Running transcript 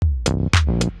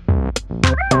Hi,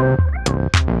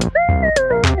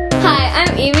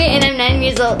 I'm Evie and I'm 9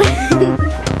 years old.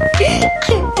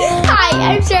 Hi,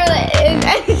 I'm Charlotte and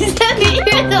I'm 7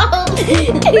 years old.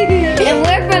 And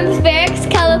we're from Sparks,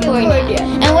 California.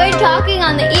 And we're talking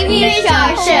on the Evie and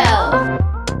Char show.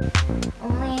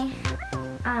 Only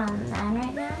 9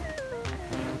 right now.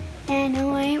 And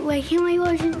why can't we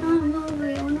watch another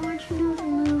movie? I want to watch another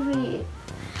movie.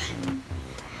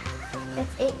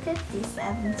 It's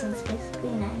 8:57, so it's basically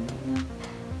 9 right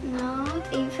now. No, it's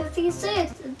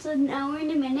 8:56. It's an hour and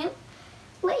a minute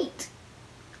late.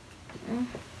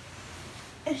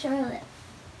 Charlotte,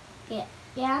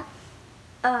 Yeah?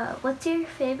 what's your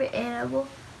favorite animal?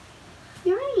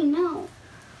 You already know.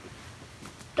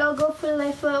 Doggo for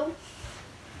life-o.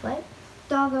 What?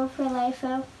 Doggo for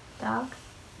life-o. Dog?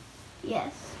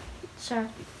 Yes. Sure.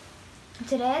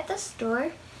 Today at the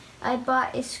store, I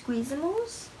bought a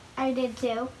Squeezimals. I did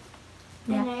too.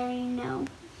 Yeah. And I already know.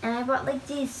 And I bought like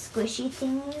these squishy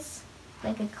thingies,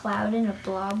 like a cloud and a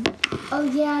blob. Oh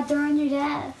yeah, they're on your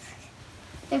desk.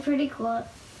 They're pretty cool.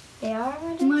 They are on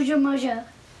my desk? Mojo Mojo.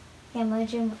 Yeah,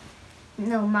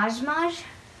 Maj.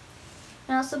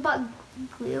 I also bought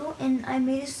glue and I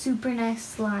made a super nice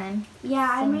slime. Yeah,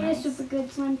 I So made nice. a super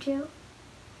good slime too.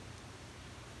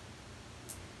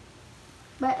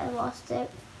 But I lost it.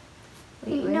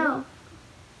 Wait, Wait, really? no.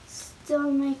 Still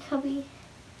in my cubby.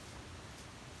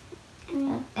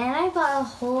 And I bought a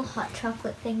whole hot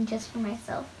chocolate thing just for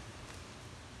myself.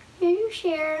 Can you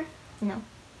share? No,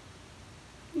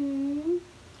 Mm,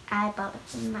 I bought it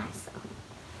for myself.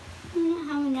 I don't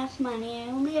have enough money. I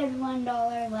only had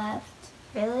 $1 left.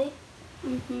 Really?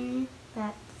 Mm-hmm.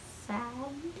 That's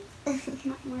sad.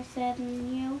 Not more sad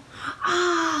than you.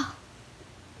 Ah!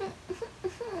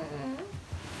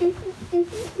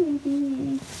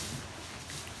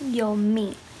 Yo,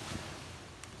 me.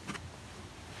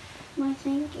 Well,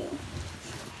 thank you.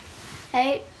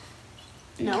 Hey,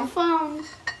 no Yeah. phone.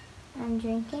 I'm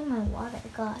drinking my water,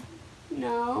 God.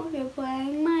 No, you're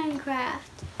playing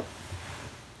Minecraft.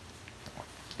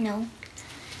 No.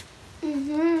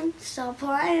 Mm-hmm. Stop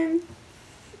playing.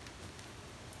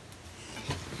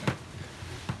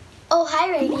 Oh, hi,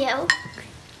 radio.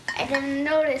 I didn't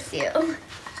notice you.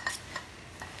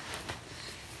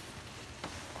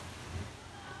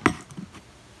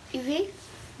 Evie?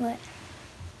 What?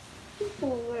 I'm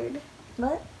bored.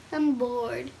 What? I'm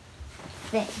bored.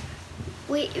 Thing.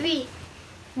 Wait, Evie.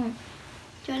 Hmm.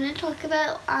 Do you want to talk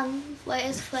about why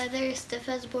is Feather stiff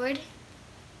as board?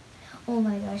 Oh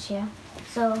my gosh, yeah.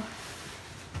 So,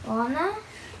 Lana,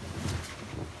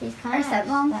 she's kind Our of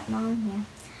stepmom?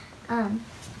 yeah.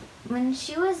 When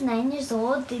she was 9 years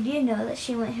old, did you know that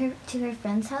she went to her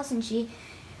friend's house and she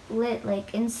lit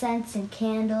like incense and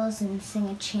candles and sang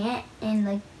a chant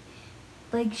and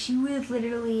like she was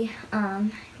literally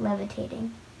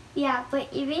levitating. Yeah,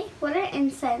 but Evie, what are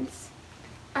incense?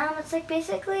 It's like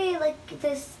basically like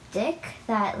this stick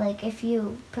that like if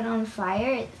you put on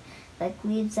fire, it like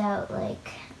leaves out like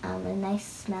a nice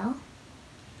smell.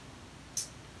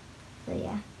 So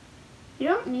yeah. You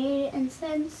don't need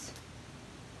incense.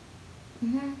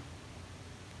 Mhm.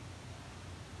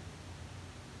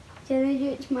 Can we do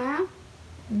it tomorrow?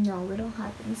 No, we don't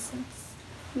have incense.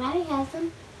 Maddie has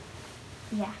them.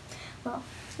 Yeah. Well,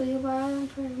 Will you borrow them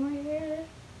for tomorrow?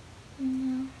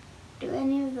 no. Do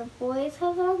any of the boys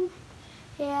have them?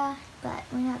 Yeah, but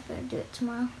we're not gonna do it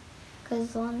tomorrow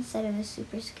because Lana said it was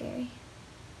super scary.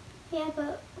 Yeah,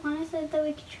 but Lana said that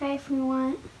we could try if we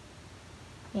want.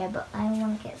 Yeah, but I don't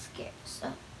want to get scared.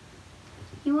 So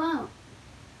You won't.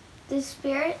 The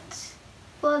spirits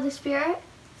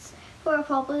who are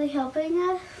probably helping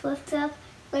us lift up,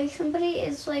 like somebody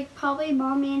is like probably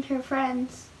Mommy and her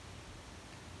friends.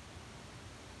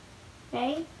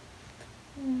 Right?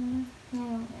 I don't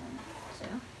know.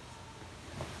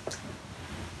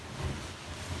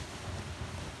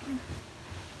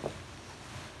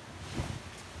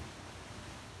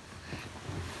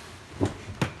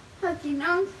 How do you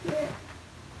know?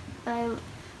 I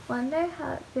wonder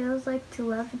how it feels like to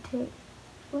levitate.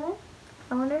 What?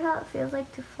 I wonder how it feels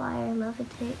like to fly or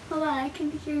levitate. Hold on, I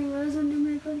can hear Rose under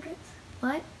my blankets.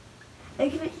 What? I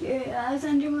can hear Rose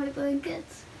under my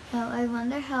blankets. Oh, I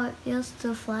wonder how it feels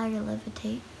to fly or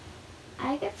levitate.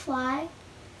 I could fly.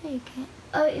 No, you can't.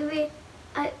 Oh, Evie,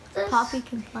 at the Poppy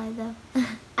can fly though.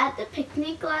 at the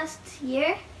picnic last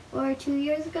year or 2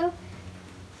 years ago,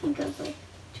 I think it was like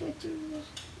 2 or 3 years,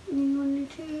 1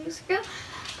 or 2 years ago.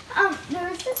 There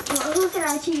was this girl who could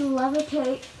actually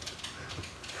levitate.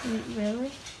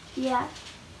 Really? Yeah.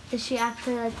 Did she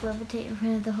actually like levitate in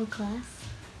front of the whole class?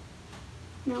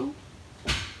 No.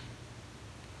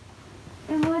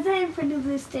 It wasn't in front of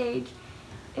the stage.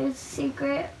 It was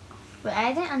secret. But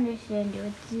I didn't understand you.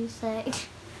 What did you say?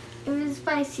 It was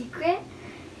by secret.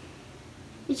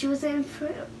 And she wasn't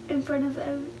in front of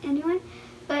anyone.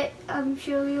 But I'm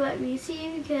sure we let me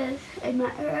see because I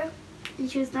met her and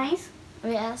she was nice. Were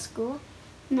you at school?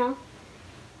 No,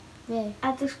 Where?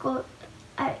 at the school.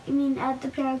 I mean, at the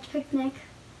parents' picnic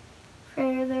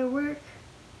for their work.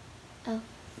 Oh.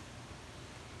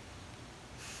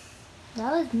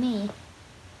 That was me.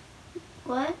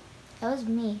 What? That was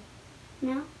me.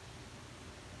 No?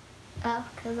 Oh,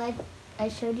 because I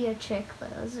showed you a trick,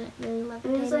 but I wasn't really It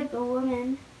levitating. was like a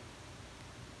woman.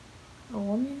 A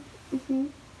woman? Mm-hmm.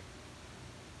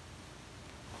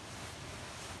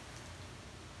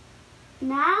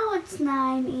 Now it's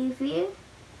 9, Evie.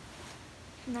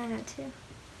 9:02.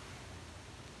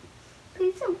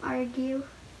 Please don't argue.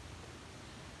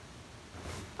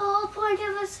 The whole point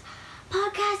of this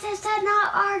podcast is to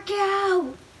not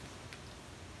argue.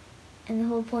 And the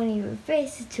whole point of your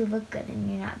face is to look good, and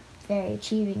you're not very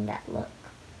achieving that look.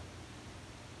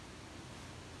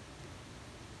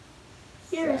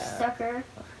 You're a So- sucker.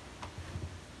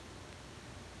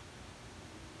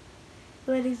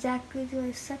 What exactly do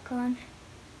I suck on?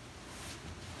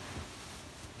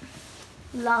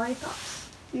 Lollipops.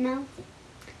 No.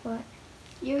 What?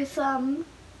 Your thumb.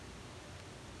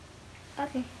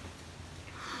 Okay.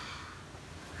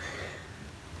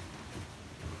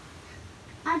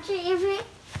 Actually, Evie,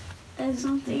 there's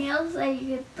something else that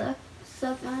you could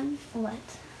suck on. What?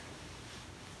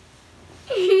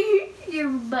 Your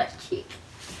butt cheek.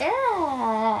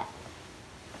 Yeah.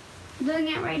 I'm doing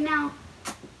it right now.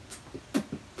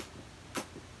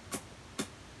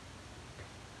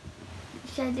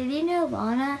 So did you know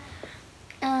Lana?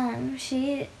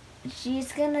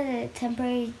 She's gonna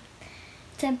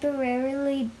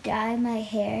temporarily dye my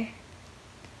hair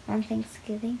on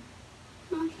Thanksgiving.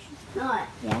 No, she's not.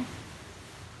 Yeah.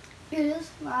 You're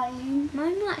just lying. No,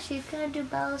 I'm not. She's gonna do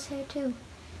Bella's hair too.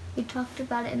 We talked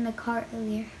about it in the car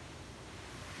earlier.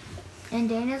 And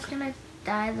Dana's gonna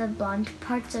dye the blonde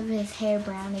parts of his hair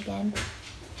brown again.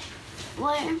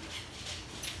 Why?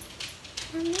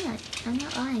 I'm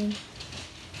not lying.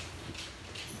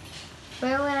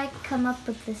 Where would I come up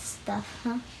with this stuff,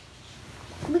 huh?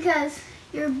 Because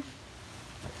you're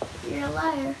a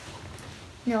liar.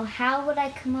 No, how would I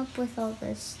come up with all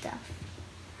this stuff?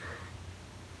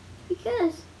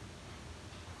 Because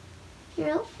you're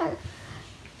a liar.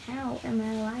 How am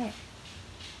I a liar?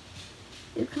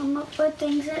 You come up with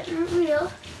things that aren't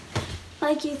real.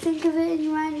 Like you think of it in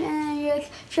your mind and then you're like,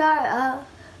 Char,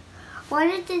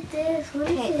 what did this? What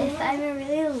is Okay, this? if I'm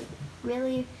a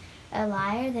really a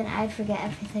liar, then I'd forget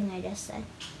everything I just said.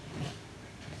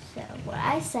 So what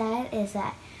I said is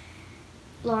that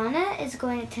Lana is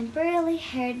going to temporarily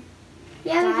hair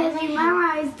Yeah, dye because my you hair.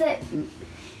 memorized it.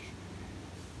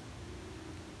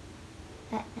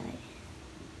 That no,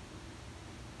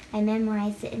 I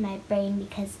memorized it in my brain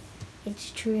because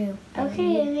it's true.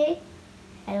 Okay, Evie.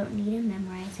 I don't need to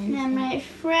memorize anything. Now my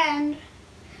friend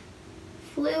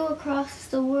flew across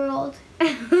the world.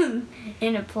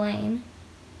 In a plane.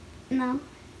 No.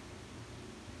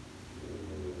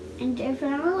 And if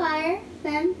I'm a liar,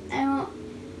 then I won't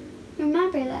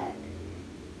remember that.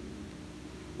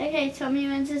 Okay, tell me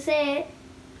when to say it.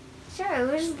 Sure,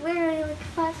 it was literally like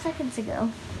 5 seconds ago.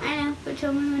 I know, but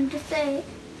tell me when to say it.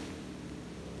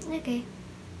 Okay.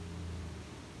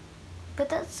 But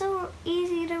that's so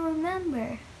easy to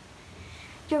remember.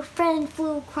 Your friend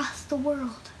flew across the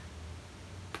world.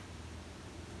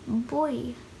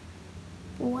 Boy.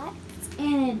 What?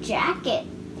 In a jacket.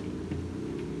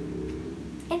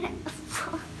 In a,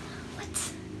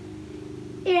 what?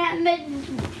 Yeah, and the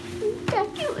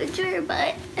jacket went to her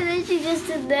butt, and then she just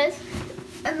did this,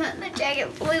 and then the jacket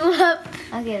flew up.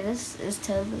 Okay, this is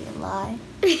totally a lie.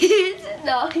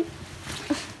 No.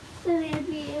 So they'd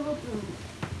be able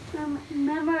to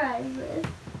memorize this.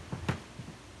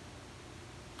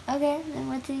 Okay, then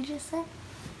what did you just say?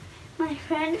 My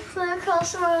friend flew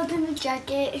across the world in a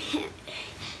jacket,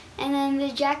 and then the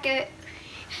jacket,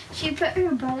 she put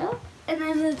her butt up, and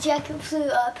then the jacket flew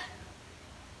up.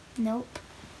 Nope.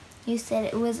 You said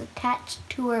it was attached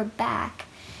to her back,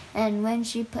 and when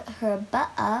she put her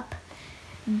butt up,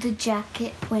 the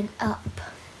jacket went up.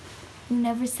 You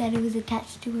never said it was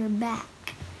attached to her back.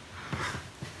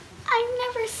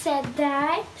 I never said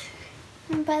that.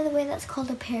 And by the way, that's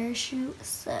called a parachute,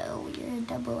 so you're a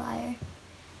double liar.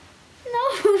 No,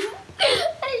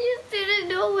 I just didn't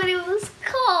know what it was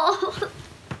called.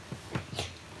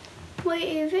 Wait,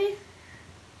 Evie?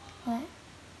 What?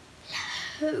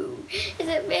 Who is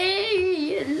it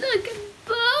me you're looking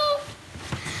for?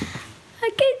 I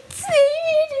can see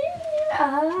it in your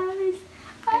eyes.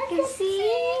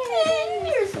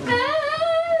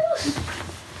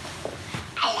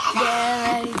 Get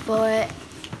ready for it.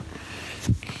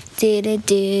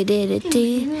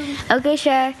 Okay,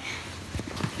 Char.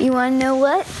 You wanna know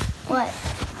what? What?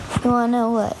 You wanna know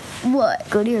what? What?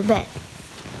 Go to your bed.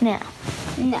 Now.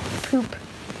 No. Poop.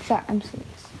 Char, I'm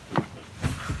serious.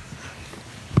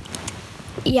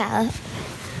 Yeah.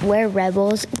 We're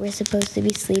rebels. We're supposed to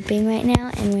be sleeping right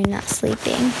now, and we're not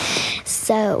sleeping.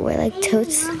 So we're like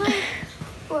totes.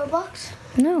 $4?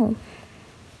 No.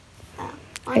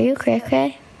 Are you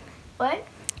cray-cray? What?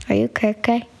 Are you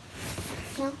cray-cray?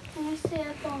 No, I'm gonna stay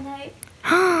up all night.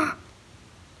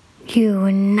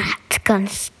 You're not gonna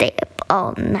stay up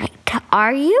all night,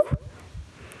 are you?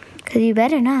 Because you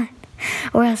better not,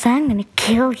 or else I'm gonna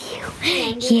kill you.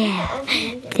 Yeah,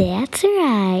 that's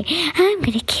right. I'm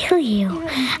gonna kill you.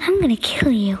 I'm gonna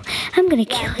kill you. I'm gonna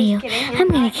kill you. I'm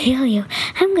gonna kill you.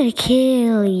 I'm gonna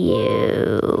kill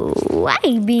you.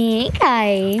 Hi, Bink.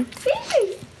 Hi.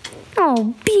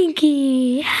 Oh,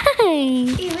 Binky. Hi.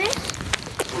 Evie,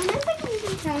 when is it gonna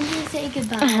be time to say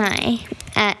goodbye? Hi.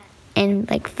 In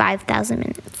like 5,000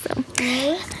 minutes. So.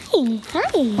 Hi.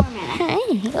 Hi. 4 minutes. Hi.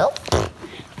 Oh.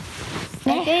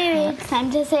 Okay, it's time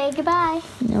to say goodbye.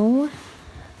 No.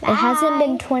 It hasn't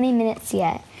been 20 minutes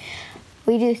yet.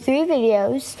 We do 3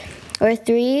 videos, or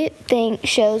 3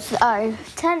 shows that are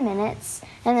 10 minutes,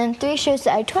 and then 3 shows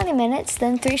that are 20 minutes,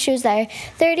 then 3 shows that are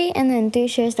 30, and then 3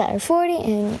 shows that are 40,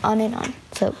 and on and on.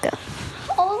 So go.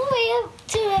 All the way up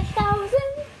to 1,000?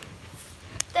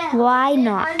 Why On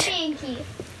not? Binky.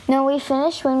 No, we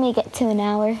finish when we get to an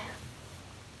hour.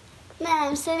 No,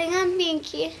 I'm sitting on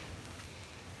Binky.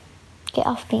 Get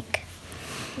off Pink.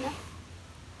 No.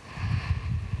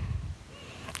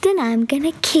 Then I'm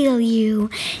gonna kill you.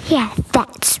 Yeah,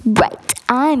 that's right.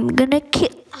 I'm gonna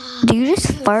kill. Do you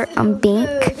just fart on Bink?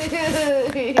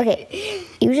 Okay,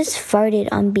 you just farted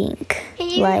on Bink.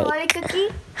 Hey, you want a cookie?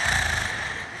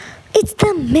 It's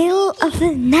the middle of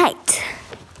the night.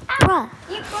 Bruh.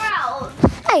 You growled.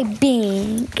 Hi,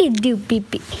 Bink. You do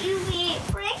beep. Evie,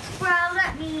 Frank's growled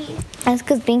at me. That's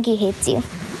because Binky hates you.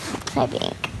 Hi,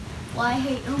 Bink. Well, I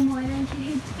hate you more than she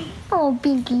hates me. Oh,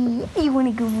 Binky. You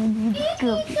wanna go on Binky,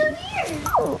 come here.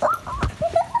 Oh.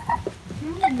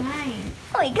 That's mine.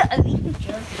 Oh my god.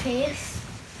 Jerk face.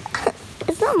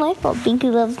 It's not my fault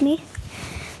Binky loves me.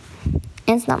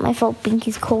 And it's not my fault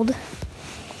Binky's cold.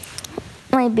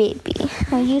 My baby.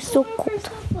 Are you so cold?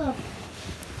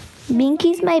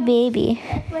 Binky's my baby.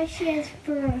 That's why she has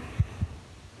fur.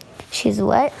 She's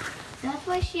what? That's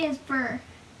why she has fur.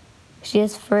 She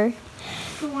has fur.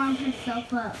 To warm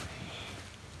herself up.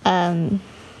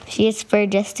 She has fur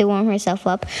just to warm herself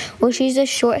up. Well, she's a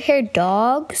short-haired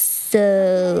dog,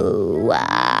 so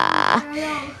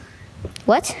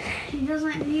what? She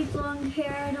doesn't need long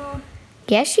hair at all.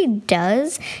 Yeah, she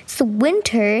does. It's the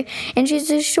winter, and she's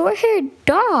a short-haired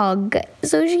dog,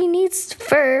 so she needs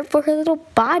fur for her little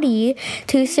body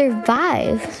to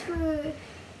survive. Fur.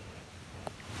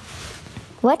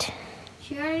 What?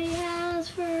 She already has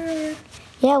fur.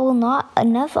 Yeah, well, not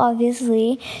enough,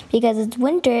 obviously, because it's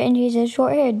winter, and she's a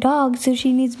short-haired dog, so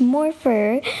she needs more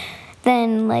fur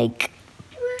than, like,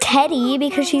 Teddy,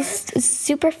 because she's a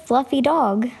super fluffy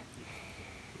dog.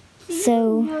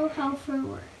 So, You know how fur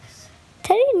works.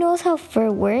 Teddy knows how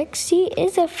fur works. She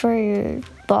is a fur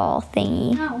ball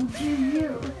thingy. How do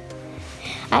you?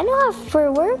 I know how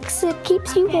fur works. It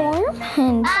keeps you warm.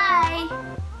 And Bye.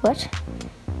 what?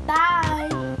 Bye.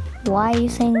 Why are you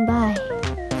saying bye?